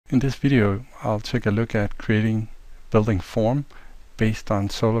In this video, I'll take a look at creating building form based on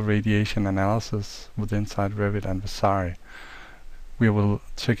solar radiation analysis within Revit and Vasari. We will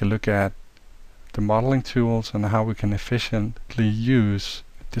take a look at the modeling tools and how we can efficiently use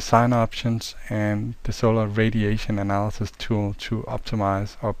design options and the solar radiation analysis tool to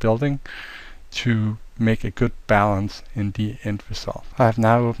optimize our building to make a good balance in the end result. I have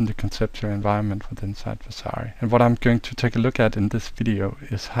now opened the conceptual environment within Vasari, and what I'm going to take a look at in this video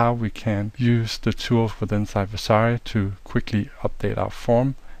is how we can use the tools within Vasari to quickly update our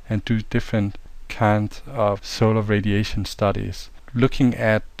form and do different kinds of solar radiation studies. Looking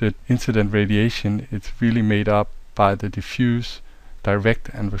at the incident radiation, it's really made up by the diffuse, direct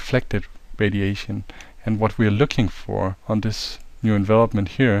and reflected radiation, and what we're looking for on this new envelopment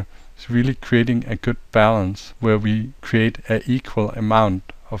here is really creating a good balance where we create an equal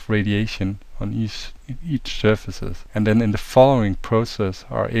amount of radiation on each surfaces, and then in the following process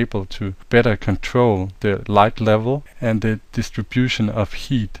are able to better control the light level and the distribution of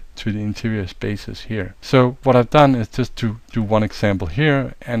heat to the interior spaces here. So what I've done is just to do one example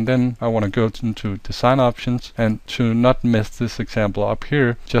here, and then I want to go into design options, and to not mess this example up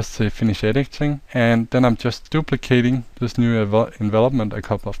here, just say finish editing, and then I'm just duplicating this new envelopment a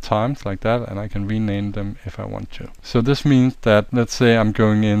couple of times like that, and I can rename them if I want to. So this means that, let's say I'm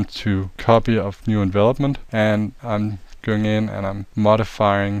going into copy of new envelopment, and I'm going in and I'm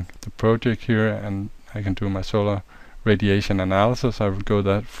modifying the project here, and I can do my solar radiation analysis. I will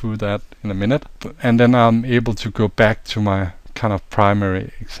go through that in a minute, and then I'm able to go back to my kind of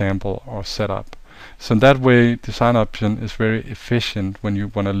primary example or setup. So in that way, design option is very efficient when you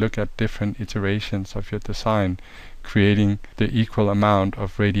want to look at different iterations of your design, creating the equal amount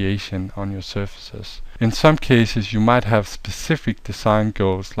of radiation on your surfaces. In some cases you might have specific design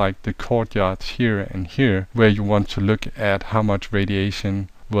goals, like the courtyards here and here, where you want to look at how much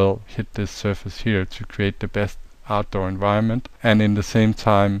radiation will hit this surface here to create the best outdoor environment. And in the same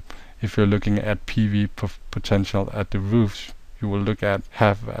time, if you're looking at PV potential at the roofs, you will look at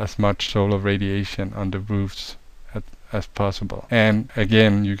have as much solar radiation on the roofs as possible. And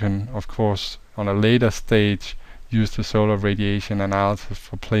again, you can of course on a later stage use the solar radiation analysis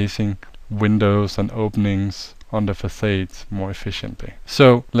for placing windows and openings on the facades more efficiently.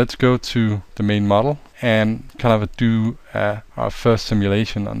 So let's go to the main model and kind of do our first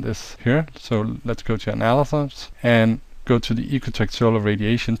simulation on this here. So let's go to analysis and go to the Ecotech solar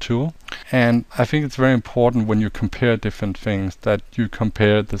radiation tool. And I think it's very important when you compare different things that you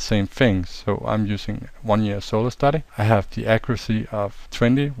compare the same things. So I'm using 1 year solar study. I have the accuracy of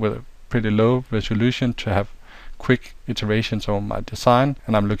 20 with a pretty low resolution to have quick iterations on my design,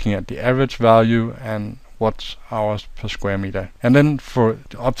 and I'm looking at the average value and watt hours per square meter. And then for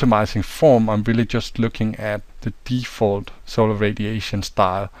the optimizing form, I'm really just looking at the default solar radiation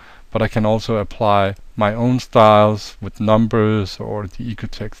style, but I can also apply my own styles with numbers or the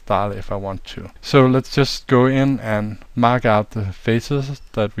Ecotech style if I want to. So let's just go in and mark out the faces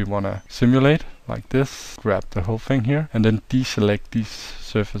that we want to simulate like this, grab the whole thing here, and then deselect these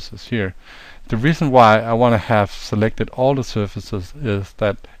surfaces here. The reason why I want to have selected all the surfaces is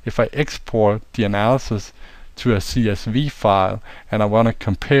that if I export the analysis to a CSV file and I want to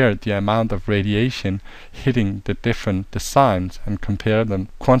compare the amount of radiation hitting the different designs and compare them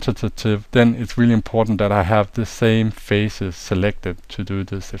quantitative, then it's really important that I have the same faces selected to do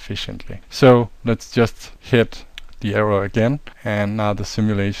this efficiently. So let's just hit the arrow again, and now the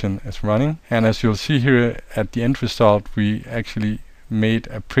simulation is running. And as you'll see here at the end result, we actually made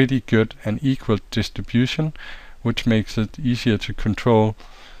a pretty good and equal distribution, which makes it easier to control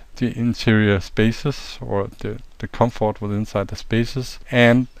the interior spaces or the comfort within inside the spaces,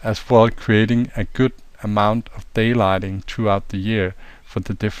 and as well creating a good amount of daylighting throughout the year for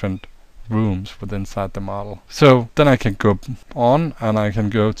the different rooms within inside the model. So then I can go on and I can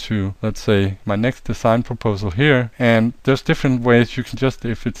go to, let's say, my next design proposal here, and there's different ways you can just,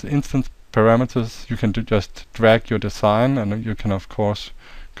 if it's instance parameters, you can just drag your design, and you can of course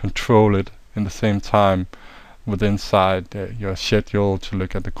control it in the same time within your schedule to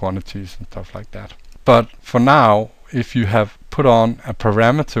look at the quantities and stuff like that. But for now, if you have put on a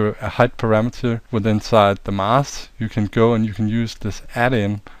parameter, a height parameter within the mask, you can go and you can use this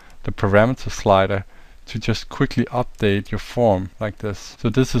add-in, the parameter slider, to just quickly update your form like this. So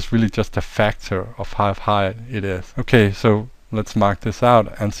this is really just a factor of how high it is. Okay, so let's mark this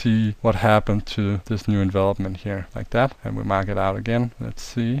out and see what happened to this new envelopment here, like that. And we mark it out again. Let's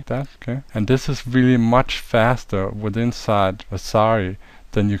see that. Okay. And this is really much faster within Vasari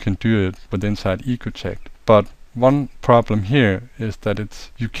than you can do it within Ecotech. But one problem here is that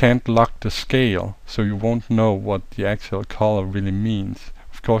you can't lock the scale, so you won't know what the actual color really means.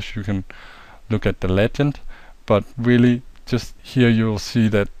 Of course you can look at the legend, but really just here you'll see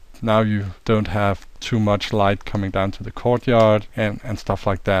that now you don't have too much light coming down to the courtyard and stuff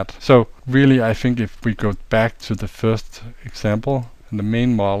like that. So really, I think if we go back to the first example and the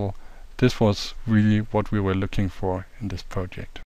main model, this was really what we were looking for in this project.